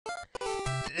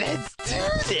Let's do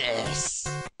this!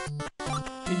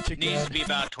 Needs to be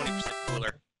about 20%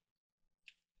 cooler.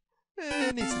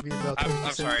 It needs to be about 20%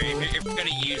 I'm sorry, cooler. if you're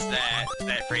gonna use that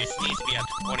phrase, it needs to be about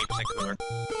 20% cooler.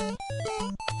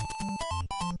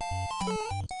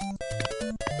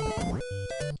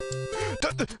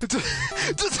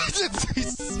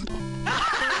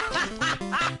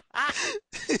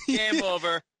 Game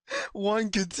over.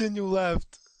 One continue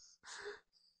left.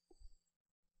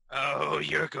 Oh,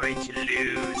 you're going to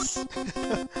lose.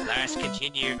 Last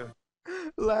continue.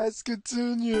 Last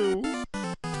continue.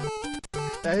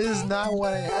 That is not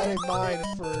what I had in mind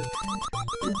for.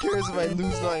 Who cares if I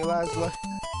lose my last life?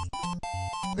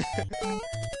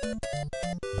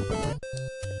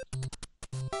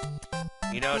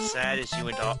 You know what's sad is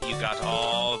you got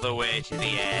all the way to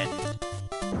the end.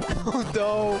 Oh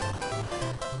no!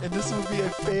 And this will be a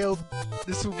failed.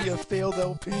 This will be a failed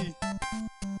LP.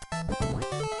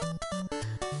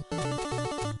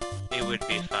 It would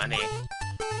be funny.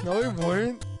 No, it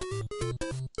wouldn't.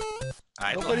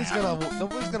 Nobody's Laugh.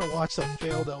 gonna watch the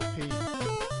failed LP.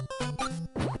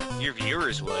 Your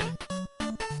viewers would.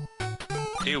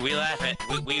 Dude, we laugh at.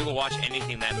 We will watch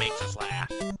anything that makes us laugh.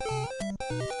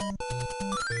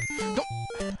 No.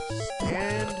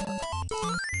 Stand.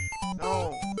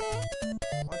 No.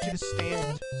 I want you to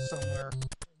stand somewhere.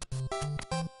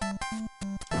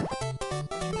 I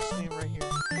want you to stand right here.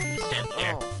 Stand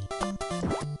there. Oh.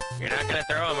 You're not gonna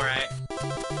throw them, right?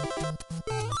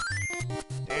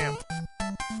 Damn.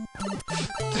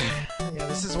 Yeah,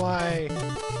 this is why.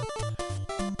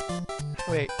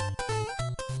 Wait.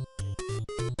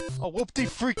 Oh,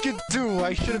 whoop-de-freaking-do!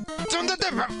 I should have done that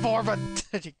before, but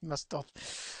you messed up.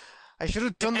 I should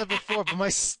have done that before, but my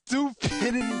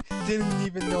stupidity didn't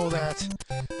even know that.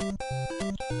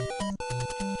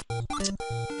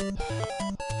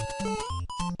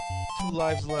 2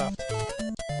 lives left.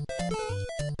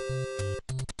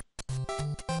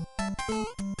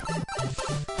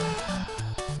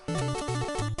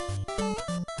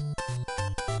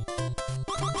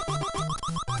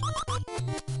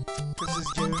 This is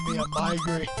giving me a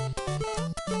migraine.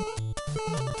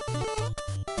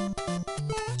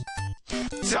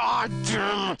 God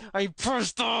damn! I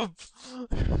pressed up!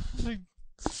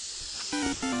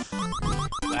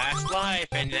 Last life,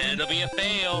 and then it'll be a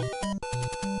fail.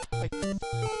 I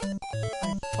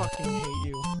fucking hate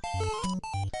you.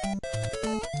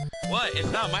 What?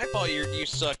 It's not my fault you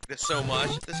suck so much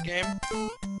at this game.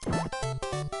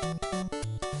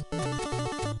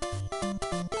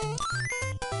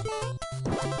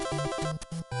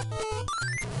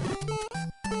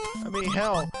 I mean,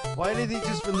 hell, why did they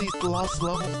just release the Lost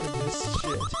Levels in this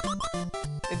shit?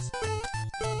 It's...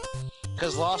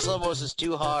 Because Lost Levels is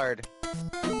too hard.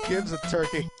 Who gives a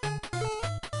turkey?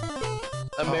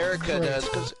 America great. does,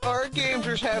 because our games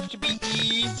just have to be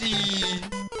easy.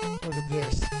 Look at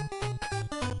this.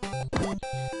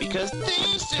 Because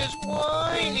this is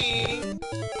whining.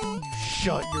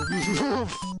 Shut your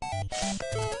mouth!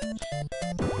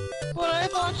 But I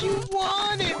thought you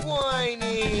wanted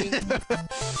whining.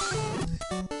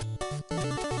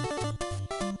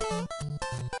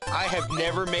 I have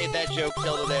never made that joke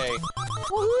till today.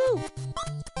 Woohoo!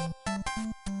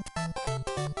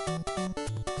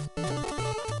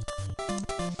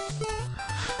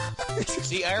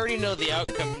 See, I already know the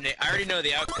outcome. I already know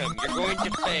the outcome. You're going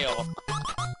to fail.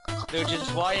 Which is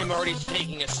why I'm already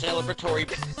taking a celebratory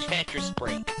Tetris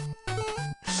break.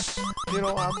 You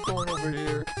know, I'm going over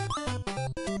here.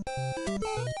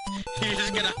 You're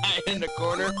just gonna hide in the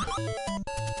corner?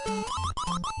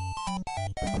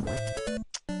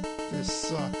 This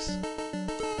sucks.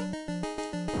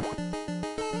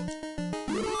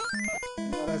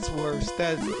 Oh, that's worse.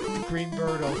 That's the green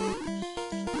birdo.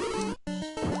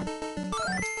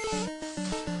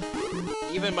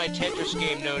 Even my Tetris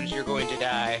game knows you're going to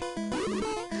die.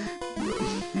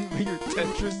 Your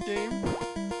Tetris game?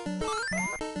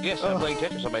 Yes, I'm playing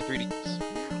Tetris on my 3DS.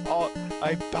 Oh,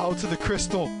 I bow to the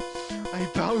crystal. I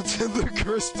bow to the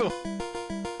crystal.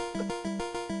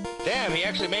 Damn, he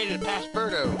actually made it past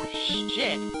Birdo.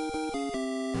 Shit.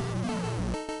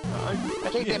 I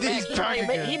take that He's back back.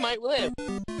 again. He might live.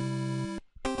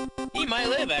 He might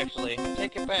live, actually.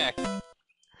 Take it back.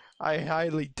 I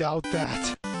highly doubt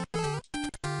that.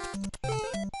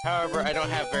 However, I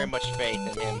don't have very much faith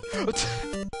in him.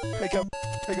 I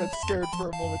got scared for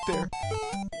a moment there.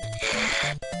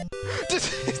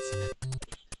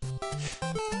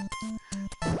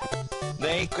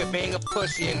 They quit being a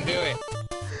pussy and do it.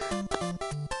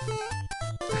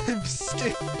 I'm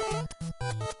scared.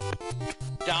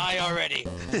 Die already.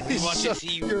 We want to Shut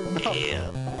see you your mouth.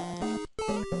 fail.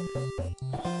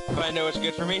 Do I know what's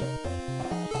good for me?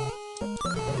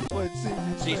 haven't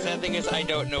seen me See, fail. sad thing is, I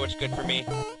don't know what's good for me.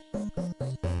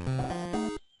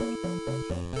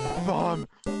 Bomb.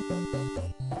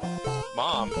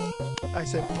 Mom? I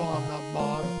said bomb, not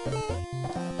mom.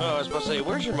 Oh, I was supposed to say,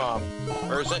 where's your mom?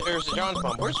 Or is it John's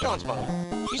mom? Where's John's mom?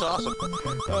 She's awesome.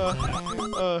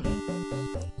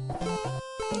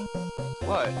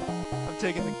 What? I'm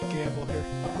taking the gamble here.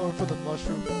 I'm going for the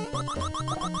mushroom.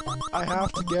 I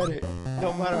have to get it.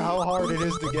 No matter how hard it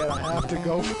is to get, I have to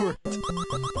go for it.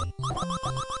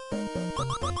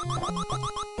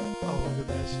 Oh, look at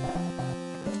this.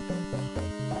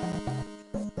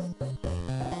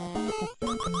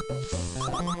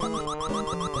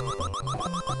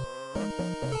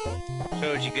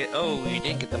 So did you get? Oh, you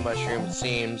didn't get the mushroom. It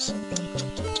seems. Get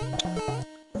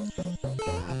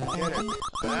it.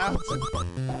 I have to.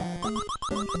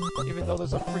 Even though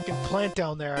there's a freaking plant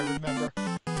down there, I remember. I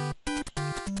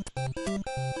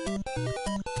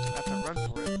have to run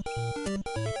for it.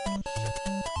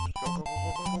 Go, go,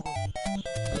 go, go, go, go.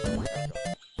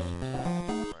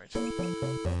 Alright.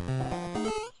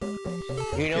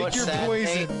 You know Pick what's your sad,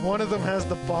 poison. Nate? One of them has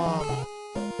the bomb.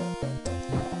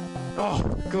 Oh,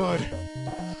 good.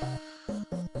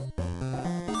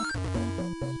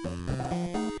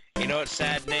 You know what's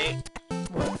sad, Nate?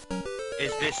 What?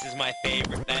 Is this is my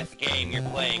favorite. That game you're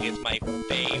playing is my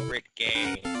favorite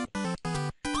game.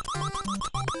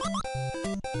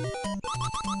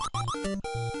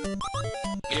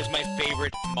 It is my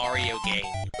favorite Mario game.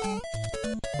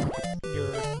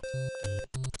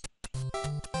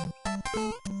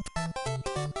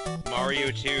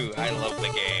 Mario 2, I love the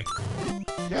game.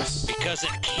 Yes. Because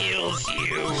it kills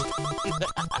you.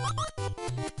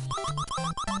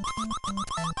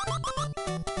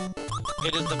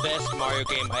 It is the best Mario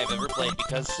game I've ever played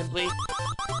because simply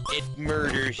it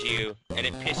murders you and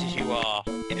it pisses you off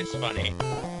and it's funny.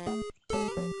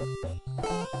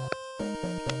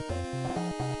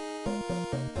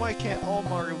 Why can't all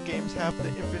Mario games have the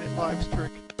infinite lives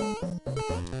trick?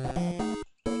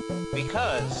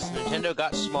 Because Nintendo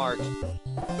got smart.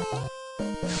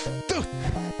 Dude.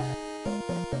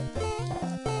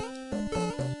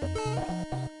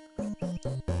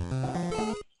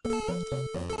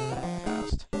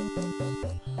 Fast.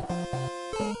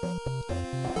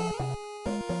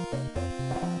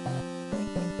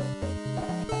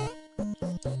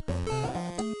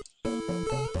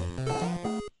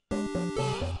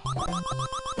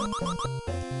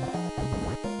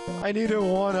 I need a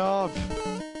one-up.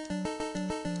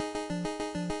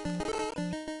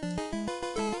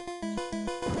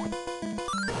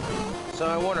 So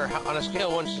I wonder, on a scale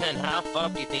of 1 to 10, how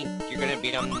fucked do you think you're gonna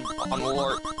be on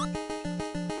Warp?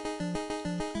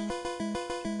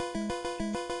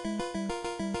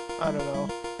 I don't know.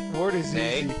 Word is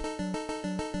Hey. easy.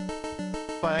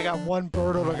 Fine, I got one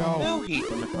Birdo to go. No heat.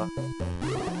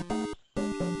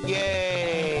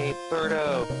 Yay,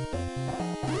 Birdo.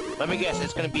 Let me guess,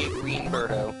 it's gonna be a green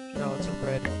Birdo. No, it's a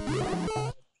red.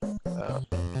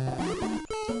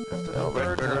 No,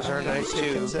 red Birdos are nice too.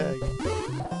 Chicken's egg.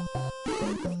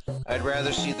 I'd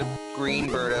rather see the green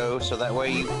Birdo, so that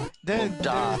way you will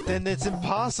die. Then it's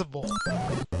impossible.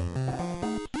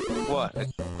 What, a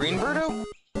green Birdo?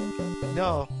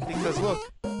 No, because look,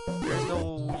 there's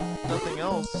nothing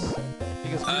else.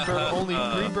 Because Green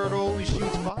Birdo only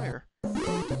shoots fire.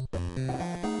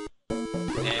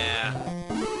 Yeah.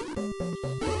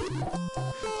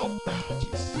 Oh,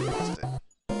 jeez.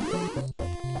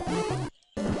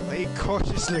 Play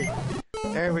cautiously.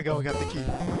 There we go, we got the key.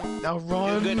 Now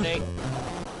run. Do good, Nate.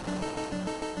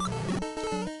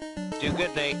 Do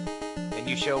good, Nate, and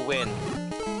you shall win.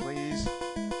 Please.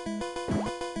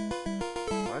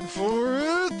 Run for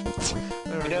it!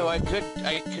 There we go. I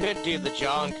could do the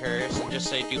John curse and just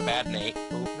say do bad, Nate.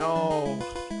 Oop. No.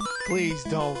 Please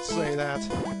don't say that.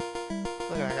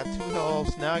 Look, I got 2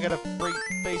 healths. Now I gotta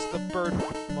face the bird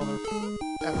mother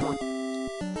effer.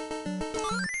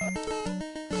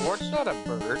 Wart's not a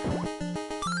bird.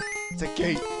 It's a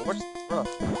gate. What's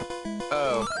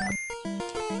oh.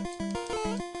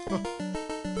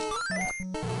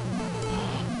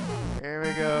 Here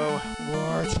we go.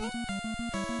 Wart.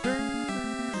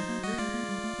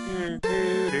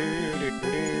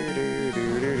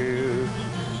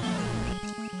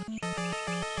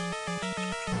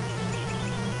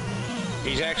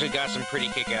 He's actually got some pretty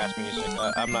kick-ass music.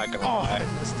 I'm not gonna Oh, lie.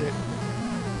 I missed it.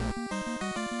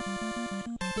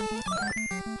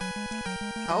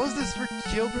 How is this for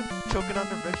children choking on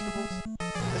their vegetables?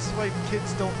 This is why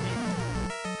kids don't eat.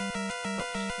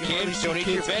 You rarely Kids see don't eat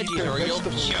your kids veggies their or you'll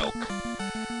vegetables. choke.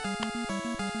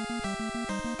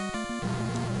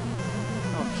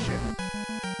 Oh shit.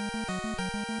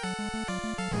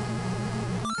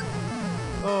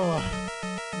 Oh,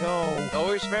 no.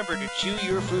 Always remember to chew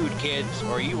your food, kids,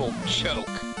 or you will choke.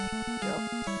 Yep.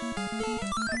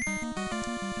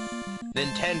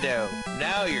 Nintendo,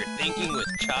 now you're thinking with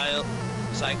child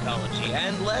psychology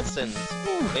and lessons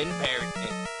in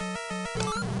parenting.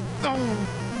 Oh,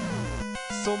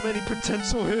 so many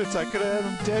potential hits. I could have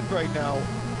had him dead right now.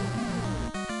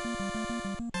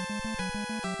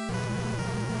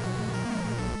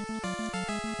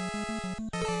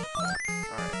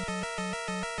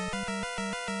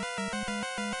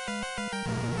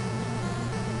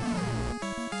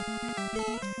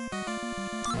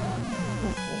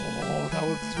 Oh, that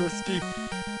was risky.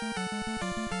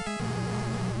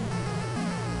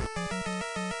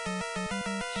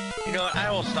 You know what?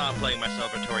 I will stop playing my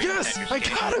celebratory. Yes! I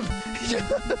got him!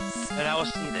 Yes! And I will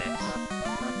see this.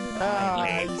 Ah,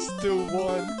 I still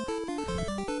won.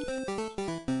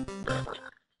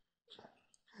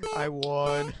 I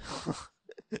won.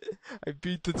 I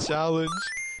beat the challenge.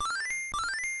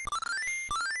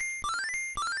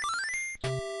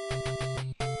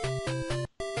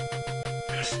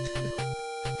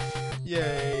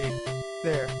 Yay.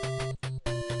 There.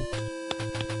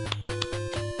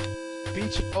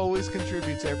 Peach always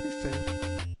contributes everything.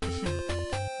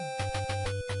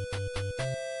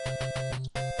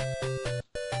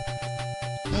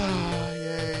 Ah,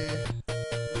 yay.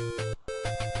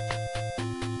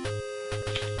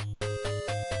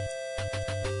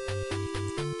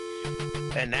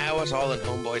 And now it's all in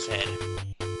Homeboy's head.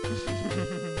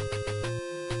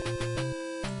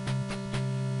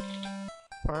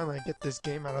 Finally, I get this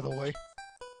game out of the way.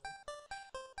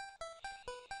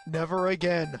 Never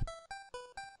again.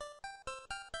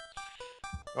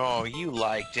 Oh, you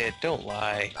liked it. Don't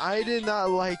lie. I did not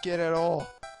like it at all.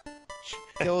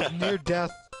 There was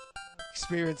near-death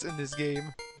experience in this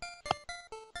game.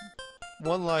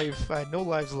 One life. I had no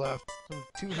lives left.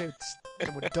 2 hits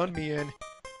that would done me in.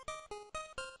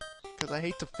 Because I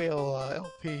hate to fail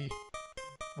LP.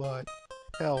 But,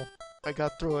 hell, I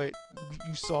got through it.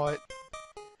 You saw it.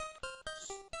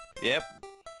 Yep.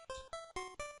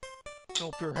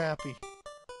 Hope you're happy.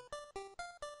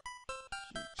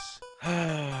 Jeez.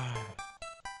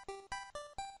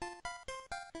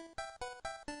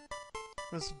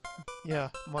 Yeah,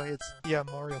 Mario.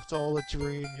 It's all a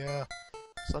dream. Yeah,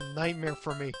 it's a nightmare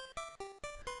for me.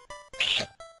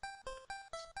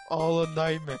 All a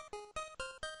nightmare.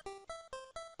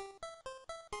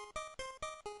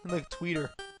 I'm like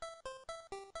Tweeter.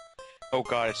 Oh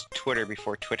god, it's Twitter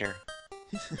before Twitter.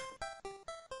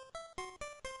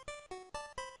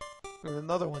 And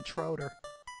another one, Trouter.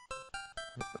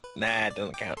 Nah, it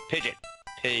doesn't count. Pidgeot.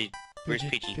 Where's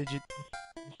Peachy? Pidgeot.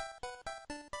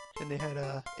 And they had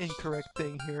a incorrect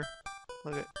thing here.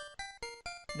 Look at.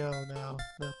 No,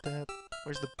 not that.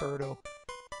 Where's the Birdo?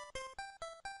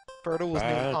 Birdo was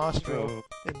named Ostro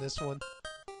in this one.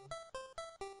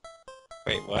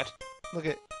 Wait, what? Look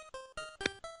at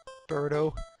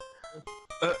Birdo.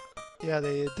 Yeah,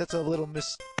 that's a little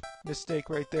mistake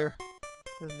right there.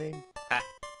 The name. Ah.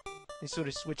 They sort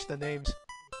of switched the names.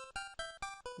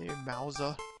 Maybe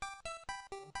Mausa.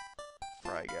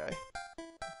 Fry Guy.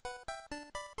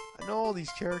 I know all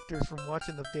these characters from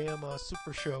watching the damn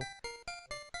Super Show.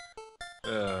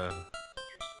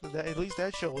 At least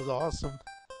that show was awesome.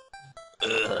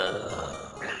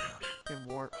 And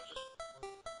more.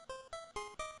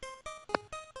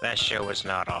 That show was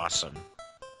not awesome.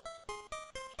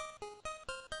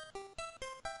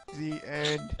 The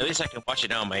end. At least I can watch it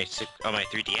now on my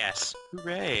 3DS.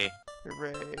 Hooray!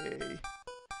 Hooray.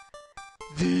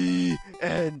 The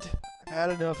end. I've had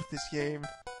enough of this game.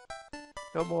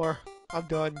 No more. I'm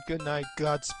done. Good night.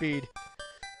 Godspeed.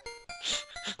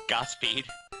 Godspeed.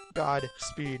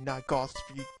 Godspeed, not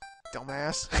Godspeed,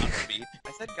 dumbass. Godspeed.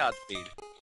 I said Godspeed.